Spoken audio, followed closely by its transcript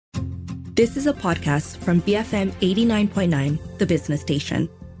This is a podcast from BFM 89.9, the business station.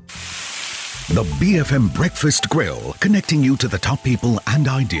 The BFM Breakfast Grill, connecting you to the top people and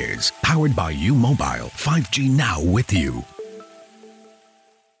ideas. Powered by U Mobile, 5G now with you.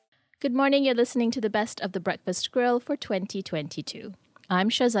 Good morning, you're listening to the best of the Breakfast Grill for 2022. I'm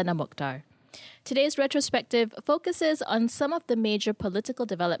Shazana Mukhtar. Today's retrospective focuses on some of the major political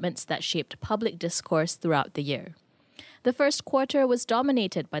developments that shaped public discourse throughout the year. The first quarter was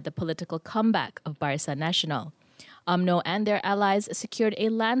dominated by the political comeback of Barisan Nasional. UMNO and their allies secured a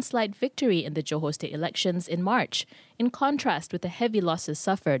landslide victory in the Johor state elections in March, in contrast with the heavy losses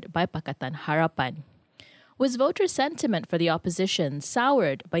suffered by Pakatan Harapan. Was voter sentiment for the opposition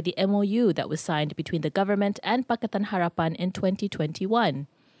soured by the MOU that was signed between the government and Pakatan Harapan in 2021?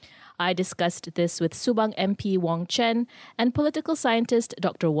 I discussed this with Subang MP Wong Chen and political scientist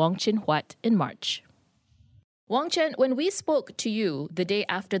Dr. Wong Chin Huat in March. Wong Chen, when we spoke to you the day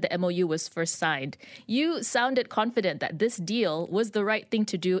after the MOU was first signed, you sounded confident that this deal was the right thing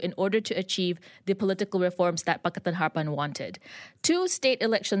to do in order to achieve the political reforms that Pakatan Harapan wanted. 2 state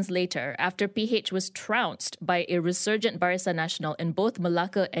elections later, after PH was trounced by a resurgent Barisan Nasional in both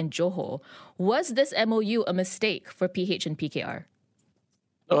Malacca and Johor, was this MOU a mistake for PH and PKR?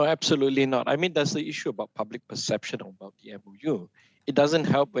 No, absolutely not. I mean, that's the issue about public perception about the MOU. It doesn't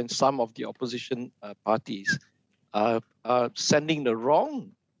help when some of the opposition parties are sending the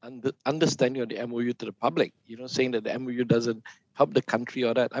wrong understanding of the MOU to the public, saying that the MOU doesn't help the country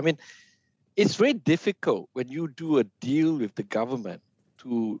or that. I mean, it's very difficult when you do a deal with the government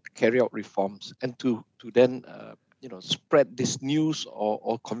to carry out reforms and to then, spread this news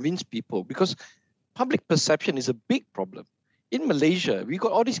or convince people, because public perception is a big problem. In Malaysia, we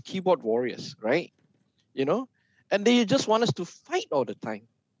got all these keyboard warriors, right? And they just want us to fight all the time.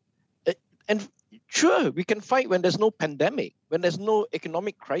 And sure, we can fight when there's no pandemic, when there's no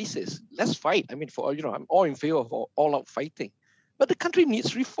economic crisis. Let's fight. I mean, I'm all in favor of all-out fighting. But the country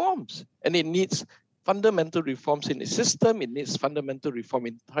needs reforms, and it needs fundamental reforms in the system. It needs fundamental reform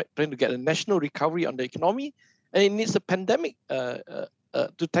in trying to get a national recovery on the economy, and it needs a pandemic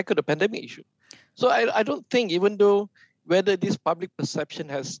to tackle the pandemic issue. So I don't think, even though whether this public perception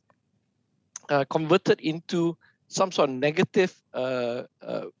has converted into some sort of negative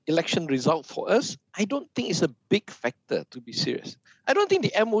election result for us, I don't think it's a big factor, to be serious. I don't think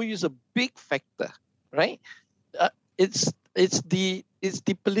the MOU is a big factor, right? It's the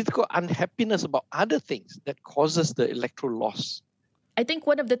political unhappiness about other things that causes the electoral loss. I think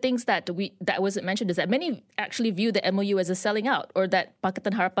one of the things that wasn't mentioned is that many actually view the MOU as a selling out, or that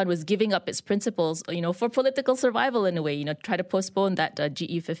Pakatan Harapan was giving up its principles, for political survival in a way, try to postpone that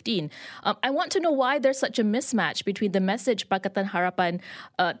GE15. I want to know why there's such a mismatch between the message Pakatan Harapan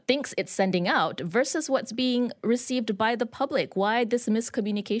thinks it's sending out versus what's being received by the public. Why this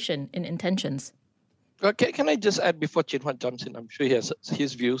miscommunication in intentions? Okay, can I just add before Chin Huat jumps in? I'm sure he has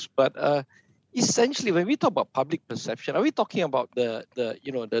his views, but essentially, when we talk about public perception, are we talking about the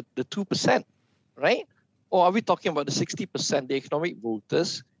 2%, right? Or are we talking about the 60%, the economic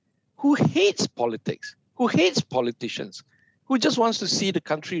voters who hates politics, who hates politicians, who just wants to see the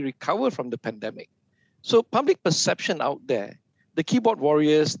country recover from the pandemic? So public perception out there, the keyboard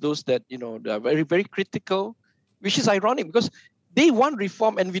warriors, those that, are very, very critical, which is ironic because they want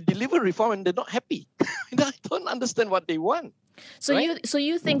reform and we deliver reform and they're not happy. I don't understand what they want. So right?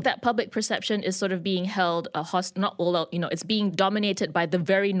 you think that public perception is sort of being held it's being dominated by the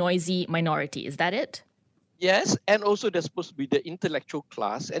very noisy minority. Is that it? Yes, and also they're supposed to be the intellectual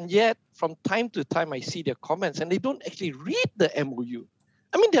class, and yet from time to time I see their comments and they don't actually read the MOU.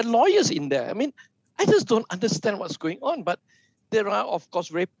 I mean, there are lawyers in there. I mean, I just don't understand what's going on. But there are, of course,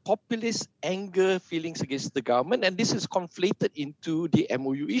 very populist anger feelings against the government, and this is conflated into the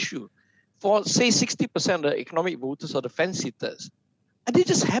MOU issue. For, say, 60% of the economic voters or the fence-sitters, and they're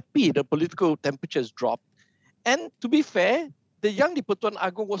just happy the political temperature has dropped. And to be fair, the young Di-Pertuan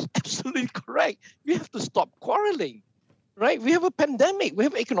Agong was absolutely correct. We have to stop quarreling, right? We have a pandemic. We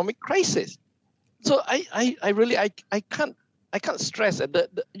have an economic crisis. So I can't stress that.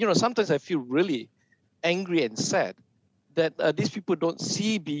 Sometimes I feel really angry and sad that these people don't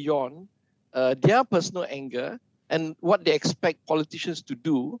see beyond their personal anger and what they expect politicians to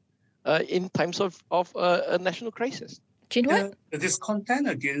do in times of a national crisis. The discontent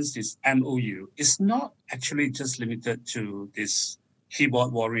against this MOU is not actually just limited to these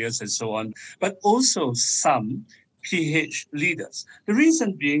keyboard warriors and so on, but also some PH leaders. The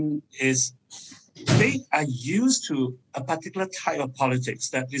reason being is they are used to a particular type of politics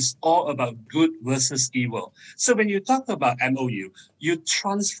that is all about good versus evil. So when you talk about MOU, you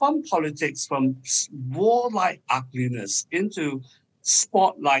transform politics from warlike ugliness into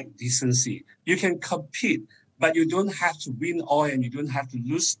spotlight decency. You can compete, but you don't have to win all and you don't have to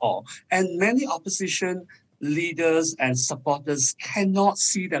lose all. And many opposition leaders and supporters cannot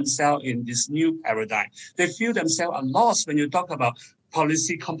see themselves in this new paradigm. They feel themselves are lost when you talk about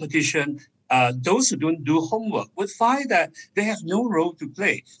policy competition. Those who don't do homework would find that they have no role to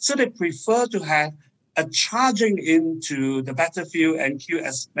play. So they prefer to have a charging into the battlefield and kill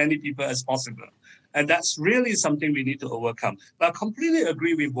as many people as possible. And that's really something we need to overcome. But I completely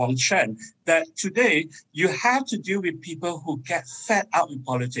agree with Wong Chen that today you have to deal with people who get fed up with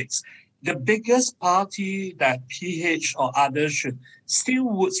politics. The biggest party that PH or others should steal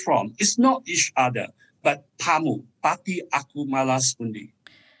votes from is not each other, but PAMU, Parti Aku Malas Undi.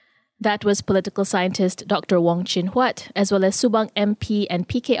 That was political scientist Dr. Wong Chin Huat, as well as Subang MP and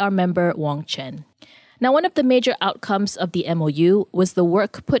PKR member Wong Chen. Now, one of the major outcomes of the MOU was the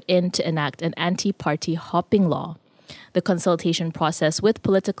work put in to enact an anti-party hopping law. The consultation process with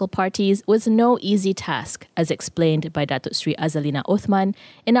political parties was no easy task, as explained by Datuk Sri Azalina Othman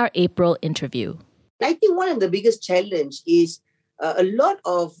in our April interview. I think one of the biggest challenge is a lot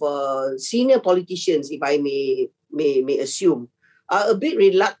of senior politicians, if I may assume, are a bit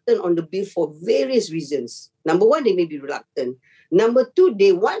reluctant on the bill for various reasons. Number one, they may be reluctant. Number two,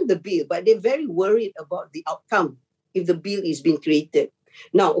 they want the bill, but they're very worried about the outcome if the bill is being created.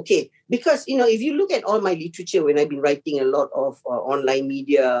 Now, okay, because, if you look at all my literature when I've been writing a lot of online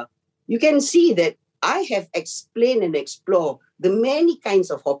media, you can see that I have explained and explored the many kinds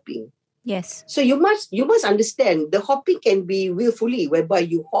of hopping. Yes. So you must understand the hopping can be willfully, whereby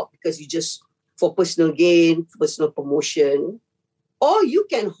you hop because you just for personal gain, personal promotion, or you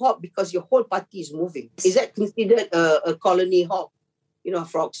can hop because your whole party is moving. Is that considered a colony hop?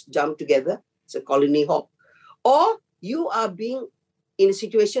 Frogs jump together. It's a colony hop. Or you are being in a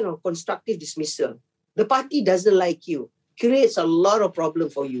situation of constructive dismissal. The party doesn't like you, creates a lot of problem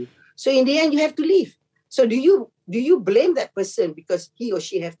for you. So in the end, you have to leave. So do you blame that person because he or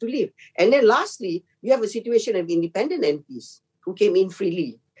she have to leave? And then lastly, you have a situation of independent MPs who came in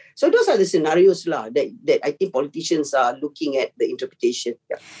freely. So those are the scenarios that I think politicians are looking at the interpretation.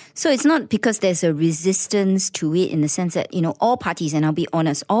 Yeah. So it's not because there's a resistance to it in the sense that, all parties, and I'll be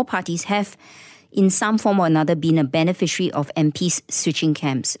honest, all parties have in some form or another been a beneficiary of MPs switching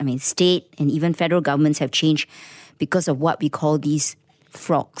camps. I mean, state and even federal governments have changed because of what we call these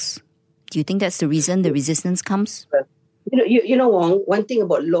frogs. Do you think that's the reason the resistance comes? Wong, one thing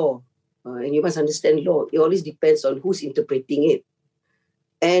about law, and you must understand law, it always depends on who's interpreting it.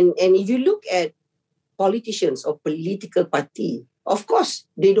 And if you look at politicians or political party, of course,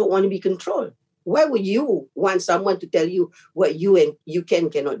 they don't want to be controlled. Why would you want someone to tell you what you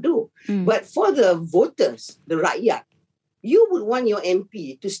cannot do? But for the voters, the rakyat, you would want your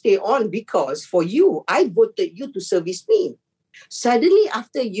MP to stay on because for you, I voted you to service me. Suddenly,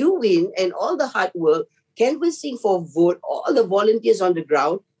 after you win and all the hard work, canvassing for vote, all the volunteers on the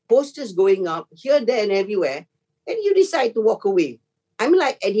ground, posters going up here, there, and everywhere, and you decide to walk away. I'm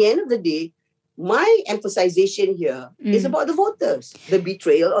like, at the end of the day, my emphasization here is about the voters, the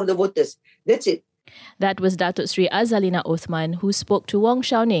betrayal of the voters. That's it. That was Datuk Sri Azalina Othman, who spoke to Wong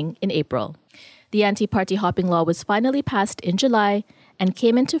Xiaoning in April. The anti-party hopping law was finally passed in July and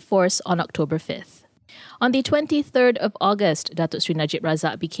came into force on October 5th. On the 23rd of August, Datuk Sri Najib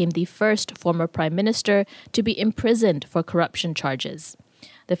Razak became the first former Prime Minister to be imprisoned for corruption charges.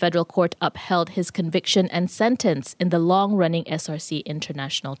 The federal court upheld his conviction and sentence in the long-running SRC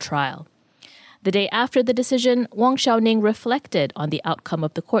international trial. The day after the decision, Wong Xiaoning reflected on the outcome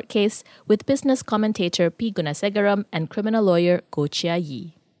of the court case with business commentator P. Gunasegaram and criminal lawyer Goh Chia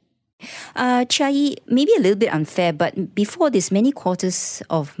Yee. Chia Yee, maybe a little bit unfair, but before this, many quarters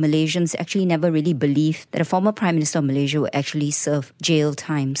of Malaysians actually never really believed that a former Prime Minister of Malaysia would actually serve jail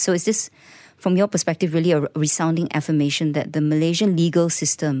time. So is this, from your perspective, really a resounding affirmation that the Malaysian legal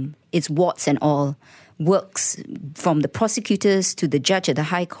system, its warts and all, works from the prosecutors to the judge at the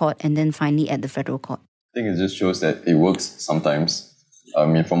High Court and then finally at the Federal Court? I think it just shows that it works sometimes. I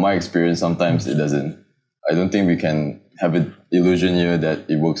mean, from my experience, sometimes it doesn't. I don't think we can have an illusion here that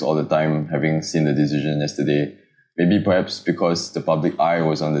it works all the time, having seen the decision yesterday. Maybe perhaps because the public eye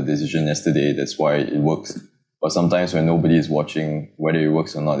was on the decision yesterday, that's why it works. But sometimes when nobody is watching, whether it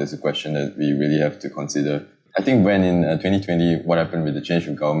works or not is a question that we really have to consider. I think when in 2020, what happened with the change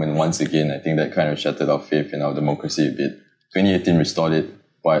of government, once again, I think that kind of shattered our faith in our democracy a bit. 2018 restored it,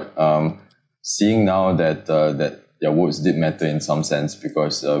 but seeing now that their votes did matter in some sense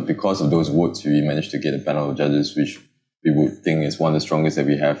because of those votes, we managed to get a panel of judges, which we would think is one of the strongest that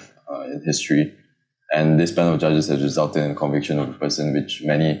we have in history. And this panel of judges has resulted in conviction of a person which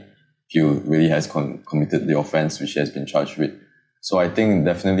many feel really has committed the offense which he has been charged with. So I think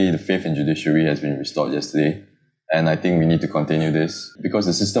definitely the faith in judiciary has been restored yesterday. And I think we need to continue this because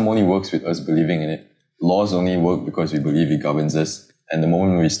the system only works with us believing in it. Laws only work because we believe it governs us. And the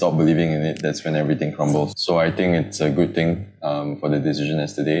moment we stop believing in it, that's when everything crumbles. So I think it's a good thing for the decision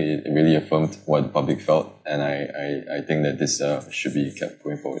yesterday. It really affirmed what the public felt. And I think that this should be kept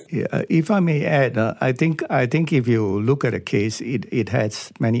going forward. Yeah, if I may add, I think if you look at a case, it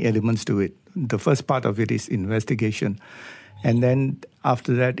has many elements to it. The first part of it is investigation. And then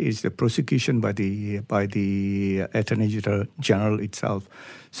after that is the prosecution by the Attorney General itself.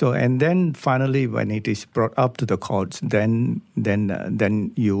 So and then finally, when it is brought up to the courts, then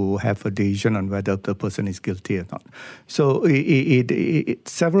you have a decision on whether the person is guilty or not. So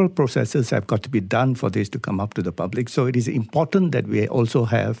several processes have got to be done for this to come up to the public. So it is important that we also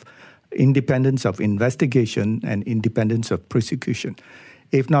have independence of investigation and independence of prosecution.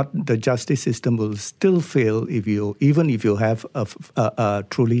 If not, the justice system will still fail even if you have a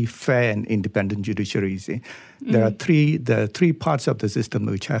truly fair and independent judiciary. There are three parts of the system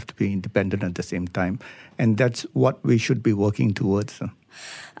which have to be independent at the same time, and that's what we should be working towards.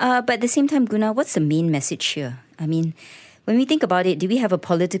 But at the same time, Guna, what's the main message here? I mean, when we think about it, do we have a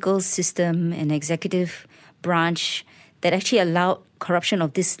political system, an executive branch that actually allowed corruption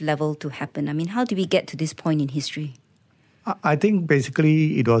of this level to happen? I mean, how do we get to this point in history? I think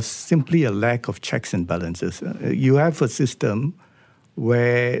basically it was simply a lack of checks and balances. You have a system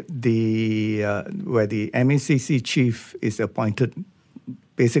where the MACC chief is appointed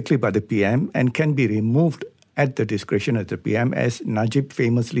basically by the PM and can be removed at the discretion of the PM, as Najib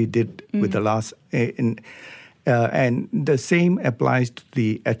famously did with the last. And the same applies to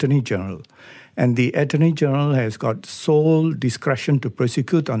the Attorney General. And the Attorney General has got sole discretion to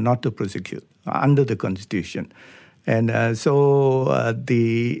prosecute or not to prosecute under the Constitution. And so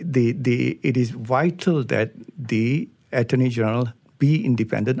it is vital that the Attorney General be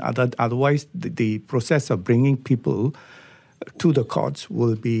independent. Otherwise, the process of bringing people to the courts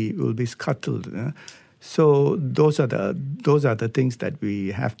will be scuttled. So those are the things that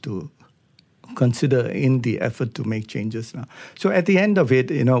we have to consider in the effort to make changes now. So at the end of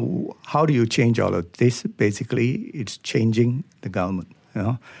it, how do you change all of this? Basically, it's changing the government.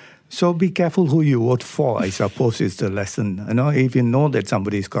 So be careful who you vote for, I suppose, is the lesson. If you know that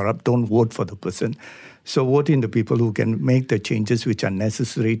somebody is corrupt, don't vote for the person. So vote in the people who can make the changes which are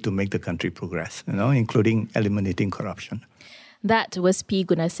necessary to make the country progress, including eliminating corruption. That was P.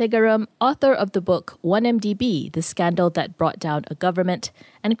 Gunasekaram, author of the book 1MDB, The Scandal That Brought Down a Government,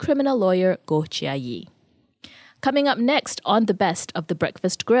 and criminal lawyer Goh Chia Yee. Coming up next on The Best of the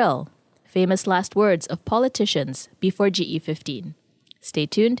Breakfast Grill, famous last words of politicians before GE15. Stay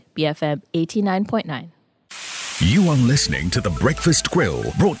tuned, BFM 89.9. You are listening to The Breakfast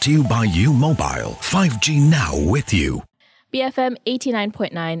Grill, brought to you by U Mobile. 5G now with you. BFM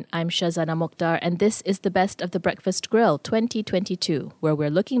 89.9, I'm Shazana Mokhtar, and this is The Best of the Breakfast Grill 2022, where we're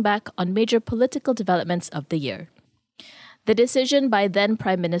looking back on major political developments of the year. The decision by then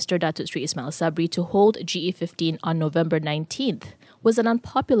Prime Minister Datuk Sri Ismail Sabri to hold GE15 on November 19th was an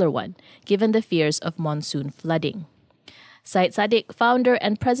unpopular one, given the fears of monsoon flooding. Syed Saddiq, founder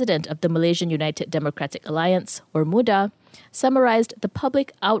and president of the Malaysian United Democratic Alliance, or MUDA, summarised the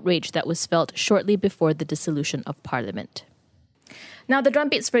public outrage that was felt shortly before the dissolution of Parliament. Now, the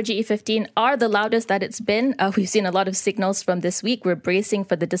drumbeats for GE15 are the loudest that it's been. We've seen a lot of signals from this week. We're bracing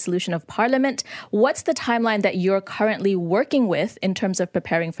for the dissolution of Parliament. What's the timeline that you're currently working with in terms of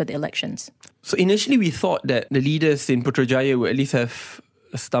preparing for the elections? So initially, we thought that the leaders in Putrajaya would at least have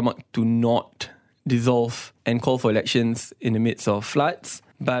a stomach to not dissolve and call for elections in the midst of floods.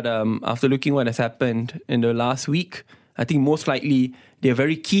 But after looking what has happened in the last week, I think most likely they're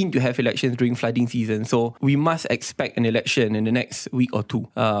very keen to have elections during flooding season. So we must expect an election in the next week or two.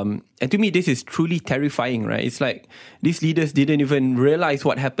 And to me, this is truly terrifying, right? It's like these leaders didn't even realize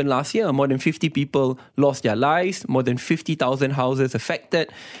what happened last year. More than 50 people lost their lives, more than 50,000 houses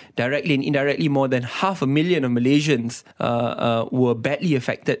affected. Directly and indirectly, more than 500,000 of Malaysians were badly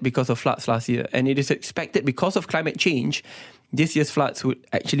affected because of floods last year. And it is expected because of climate change, this year's floods would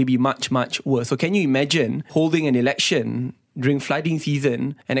actually be much, much worse. So can you imagine holding an election during flooding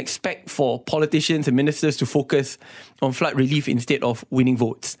season and expect for politicians and ministers to focus on flood relief instead of winning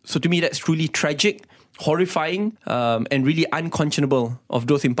votes? So to me, that's truly tragic, horrifying, and really unconscionable of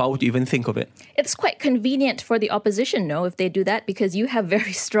those in power to even think of it. It's quite convenient for the opposition, no, if they do that, because you have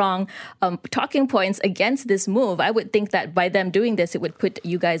very strong talking points against this move. I would think that by them doing this, it would put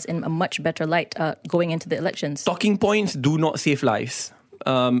you guys in a much better light going into the elections. Talking points do not save lives.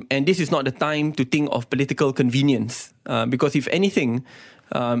 And this is not the time to think of political convenience. Because if anything,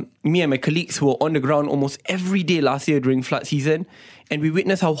 Me and my colleagues who were on the ground almost every day last year during flood season, and we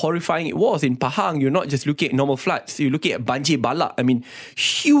witnessed how horrifying it was. In Pahang, you're not just looking at normal floods, you're looking at banjir balak. I mean,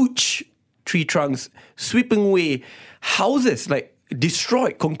 huge tree trunks sweeping away houses, like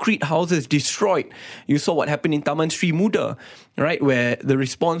destroyed, concrete houses destroyed. You saw what happened in Taman Sri Muda, right, where the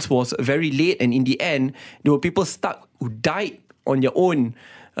response was very late, and in the end, there were people stuck who died on their own,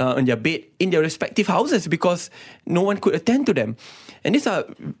 on their bed in their respective houses because no one could attend to them. And these are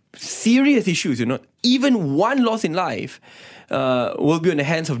serious issues, you know. Even one loss in life will be in the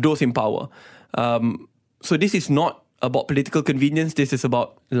hands of those in power. So this is not about political convenience. This is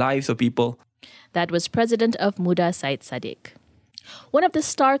about lives of people. That was President of Muda, Said Sadiq. One of the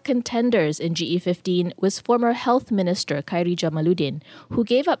star contenders in GE15 was former Health Minister Khairi Jamaluddin, who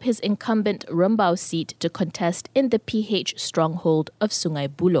gave up his incumbent Rembau seat to contest in the PH stronghold of Sungai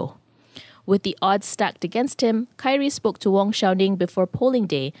Buloh. With the odds stacked against him, Khairi spoke to Wong Xiaoning before polling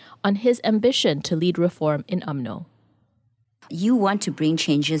day on his ambition to lead reform in UMNO. You want to bring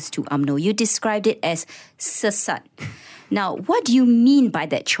changes to UMNO. You described it as sesat. Now, what do you mean by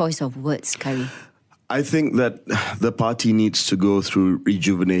that choice of words, Khairi? I think that the party needs to go through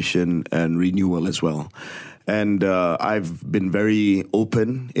rejuvenation and renewal as well. And I've been very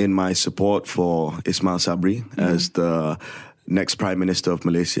open in my support for Ismail Sabri as the next Prime Minister of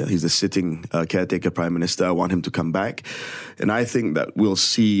Malaysia. He's the sitting caretaker Prime Minister. I want him to come back. And I think that we'll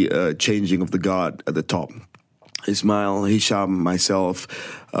see a changing of the guard at the top. Ismail, Hisham, myself,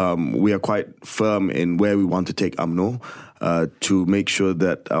 we are quite firm in where we want to take UMNO to make sure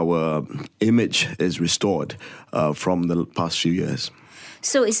that our image is restored from the past few years.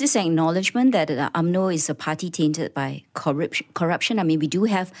 So is this an acknowledgement that UMNO is a party tainted by corruption? I mean, we do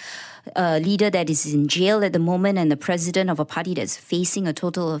have a leader that is in jail at the moment and the president of a party that's facing a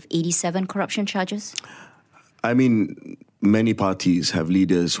total of 87 corruption charges? I mean, many parties have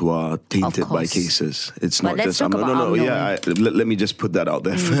leaders who are tainted by cases. It's but not just UMNO. Let me just put that out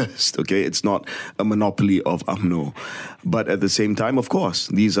there first, okay? It's not a monopoly of UMNO. But at the same time, of course,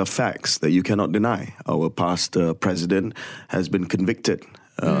 these are facts that you cannot deny. Our past president has been convicted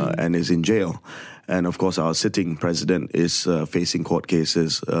and is in jail. And of course, our sitting president is facing court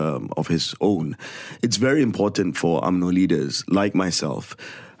cases of his own. It's very important for UMNO leaders like myself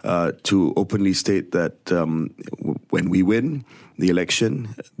to openly state that when we win the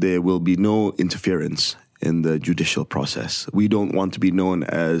election, there will be no interference in the judicial process. We don't want to be known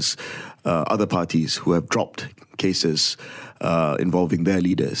as other parties who have dropped cases involving their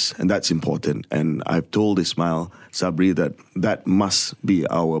leaders, and that's important. And I've told Ismail Sabri that that must be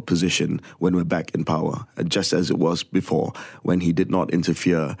our position when we're back in power, just as it was before when he did not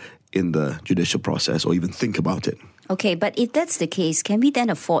interfere in the judicial process or even think about it. Okay, but if that's the case, can we then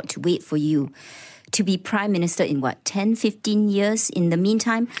afford to wait for you to be Prime Minister in 10, 15 years in the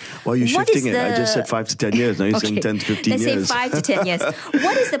meantime? Well, you're shifting it. I just said 5 to 10 years. Now you're saying 10 to 15 years. Let's say 5 to 10 years.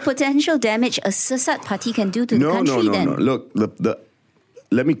 What is the potential damage a sesat party can do to the country then? No. Look,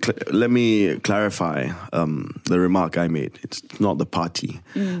 let me clarify the remark I made. It's not the party.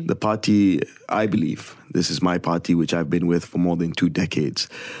 The party, I believe, this is my party, which I've been with for more than 2 decades.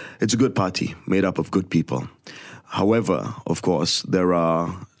 It's a good party made up of good people. However, of course, there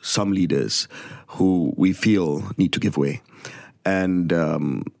are some leaders who we feel need to give way. And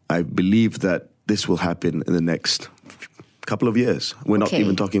I believe that this will happen in the next couple of years. We're not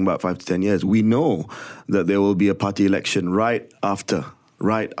even talking about 5 to 10 years. We know that there will be a party election right after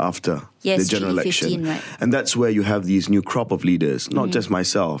the general election. Right. And that's where you have these new crop of leaders, not just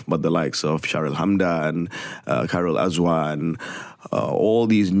myself, but the likes of Sharil Hamdan, Khairul Azwan, all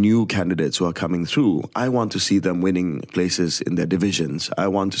these new candidates who are coming through. I want to see them winning places in their divisions. I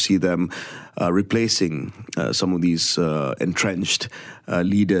want to see them replacing some of these entrenched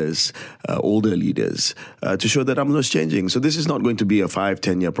leaders, older leaders, to show that UMNO is changing. So this is not going to be a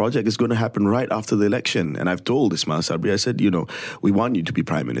 5-10 year project. It's going to happen right after the election. And I've told Ismail Sabri, I said, we want you to be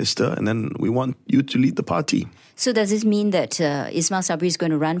Prime Minister, and then we want you to lead the party. So does this mean that Ismail Sabri is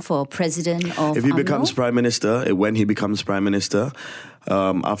going to run for president of If he UMNO? becomes Prime Minister, when he becomes Prime Minister,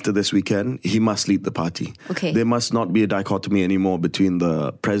 after this weekend, he must lead the party. Okay. There must not be a dichotomy anymore between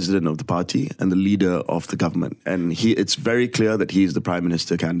the president of the party and the leader of the government. And it's very clear that he is the Prime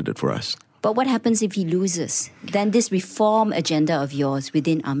Minister candidate for us. But what happens if he loses? Then this reform agenda of yours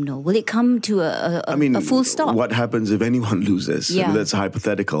within UMNO, will it come to a full stop? What happens if anyone loses? Yeah. That's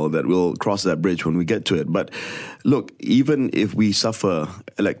hypothetical. That we'll cross that bridge when we get to it. But look, even if we suffer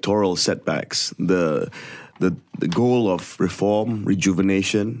electoral setbacks, the goal of reform,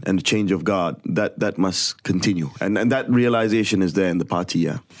 rejuvenation, and the change of guard, that must continue. And that realization is there in the party,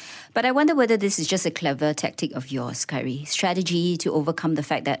 yeah. But I wonder whether this is just a clever tactic of yours, Khairi. Strategy to overcome the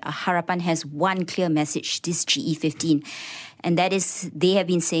fact that Harapan has one clear message, this GE15. And that is, they have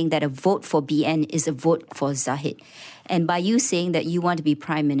been saying that a vote for BN is a vote for Zahid. And by you saying that you want to be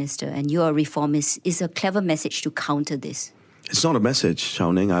Prime Minister and you're a reformist is a clever message to counter this. It's not a message,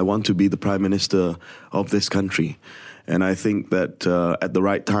 Shao Ning. I want to be the Prime Minister of this country. And I think that at the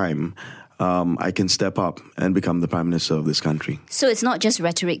right time, I can step up and become the Prime Minister of this country. So it's not just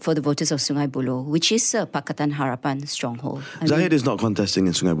rhetoric for the voters of Sungai Buloh, which is Pakatan Harapan stronghold. Zahid is not contesting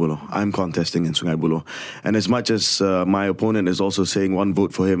in Sungai Buloh. I'm contesting in Sungai Buloh. And as much as my opponent is also saying one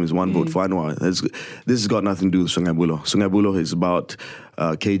vote for him is one vote for Anwar, this has got nothing to do with Sungai Buloh. Sungai Buloh is about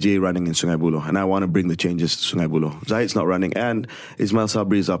KJ running in Sungai Buloh, and I want to bring the changes to Sungai Buloh. Zahid's not running, and Ismail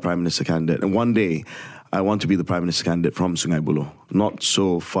Sabri is our Prime Minister candidate. And one day, I want to be the Prime Minister candidate from Sungai Buloh, not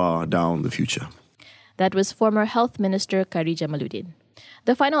so far down the future. That was former Health Minister Khairi Jamaluddin.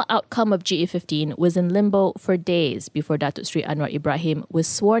 The final outcome of GE15 was in limbo for days before Datuk Sri Anwar Ibrahim was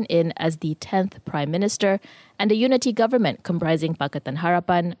sworn in as the 10th Prime Minister, and a unity government comprising Pakatan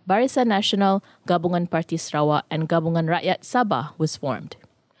Harapan, Barisan Nasional, Gabungan Parti Sarawak and Gabungan Rakyat Sabah was formed.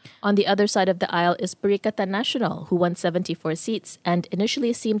 On the other side of the aisle is Perikatan Nasional, who won 74 seats and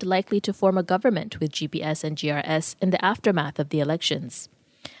initially seemed likely to form a government with GPS and GRS in the aftermath of the elections.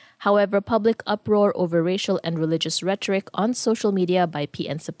 However, public uproar over racial and religious rhetoric on social media by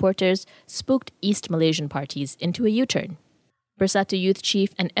PN supporters spooked East Malaysian parties into a U-turn. Bersatu Youth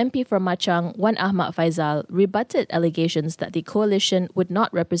Chief and MP for Machang, Wan Ahmad Faizal, rebutted allegations that the coalition would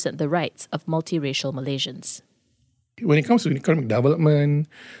not represent the rights of multiracial Malaysians. When it comes to economic development,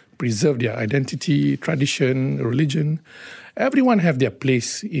 preserve their identity, tradition, religion, everyone have their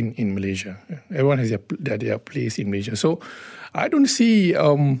place in Malaysia. Everyone has their place in Malaysia. So I don't see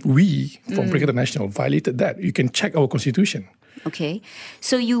we from Perikatan Nasional violated that. You can check our constitution. Okay.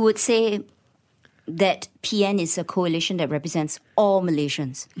 So you would say that PN is a coalition that represents all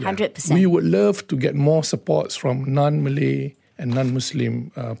Malaysians, 100%. We would love to get more supports from non-Malay and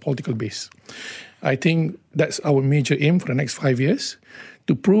non-Muslim political base. I think that's our major aim for the next 5 years,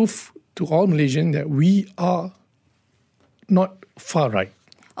 to prove to all Malaysians that we are not far right.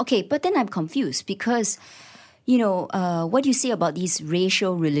 Okay, but then I'm confused because, what you say about these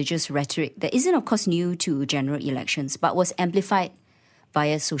racial, religious rhetoric that isn't, of course, new to general elections, but was amplified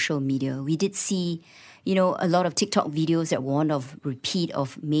via social media. We did see, a lot of TikTok videos that warned of repeat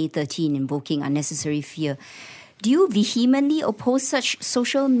of May 13 invoking unnecessary fear. Do you vehemently oppose such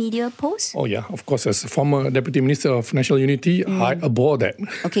social media posts? Oh yeah, of course. As a former Deputy Minister of National Unity, I abhor that.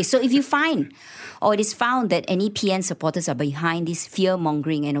 Okay, so if you find, or it is found that any PN supporters are behind this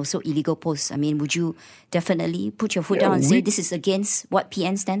fear-mongering and also illegal posts, would you definitely put your foot down and say this is against what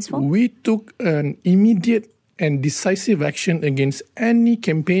PN stands for? We took an immediate and decisive action against any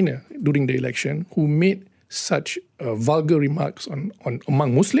campaigner during the election who made such vulgar remarks on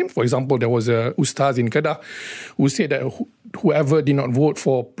among Muslims. For example, there was a ustaz in Kedah who said that whoever did not vote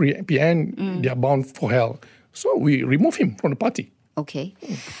for PN, they are bound for hell. So we removed him from the party. Okay.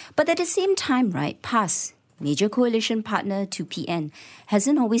 But at the same time, right, PAS, major coalition partner to PN,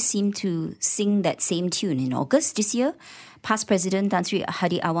 hasn't always seemed to sing that same tune. In August this year, PAS President Tan Sri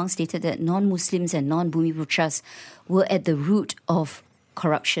Hadi Awang stated that non-Muslims and non-Bumiputras were at the root of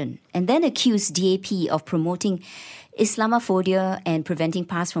corruption, and then accused DAP of promoting Islamophobia and preventing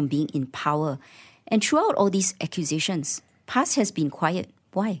PAS from being in power. And throughout all these accusations, PAS has been quiet.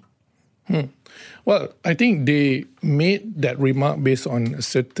 Why? Well, I think they made that remark based on a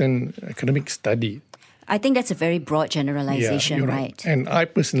certain academic study. I think that's a very broad generalization, right? And I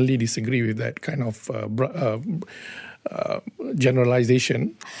personally disagree with that kind of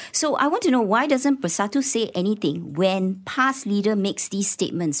generalization. So I want to know, why doesn't Bersatu say anything when PAS leader makes these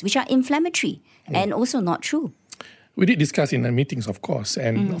statements, which are inflammatory and also not true? We did discuss in the meetings, of course,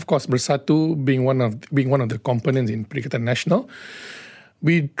 and of course, Bersatu being one of the components in Perikatan Nasional,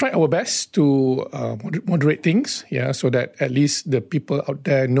 we tried our best to moderate things, so that at least the people out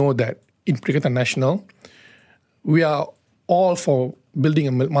there know that in Perikatan Nasional, we are all for building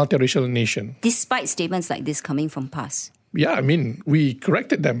a multiracial nation. Despite statements like this coming from PAS? Yeah, we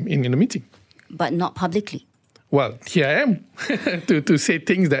corrected them in the meeting. But not publicly? Well, here I am to say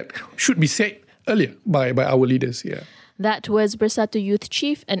things that should be said earlier by our leaders. Yeah. That was Bersatu Youth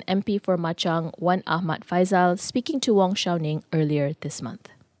Chief and MP for Machang, Wan Ahmad Faizal, speaking to Wong Shao Ning earlier this month.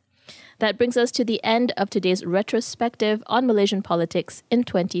 That brings us to the end of today's retrospective on Malaysian politics in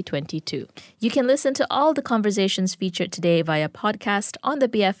 2022. You can listen to all the conversations featured today via podcast on the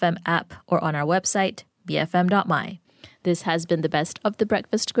BFM app or on our website, bfm.my. This has been the best of The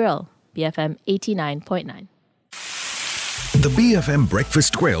Breakfast Grill, BFM 89.9. The BFM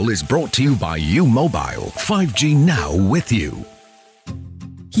Breakfast Grill is brought to you by U Mobile. 5G now with you.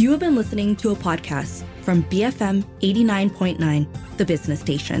 You have been listening to a podcast from BFM 89.9, the business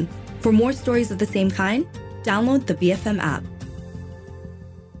station. For more stories of the same kind, download the BFM app.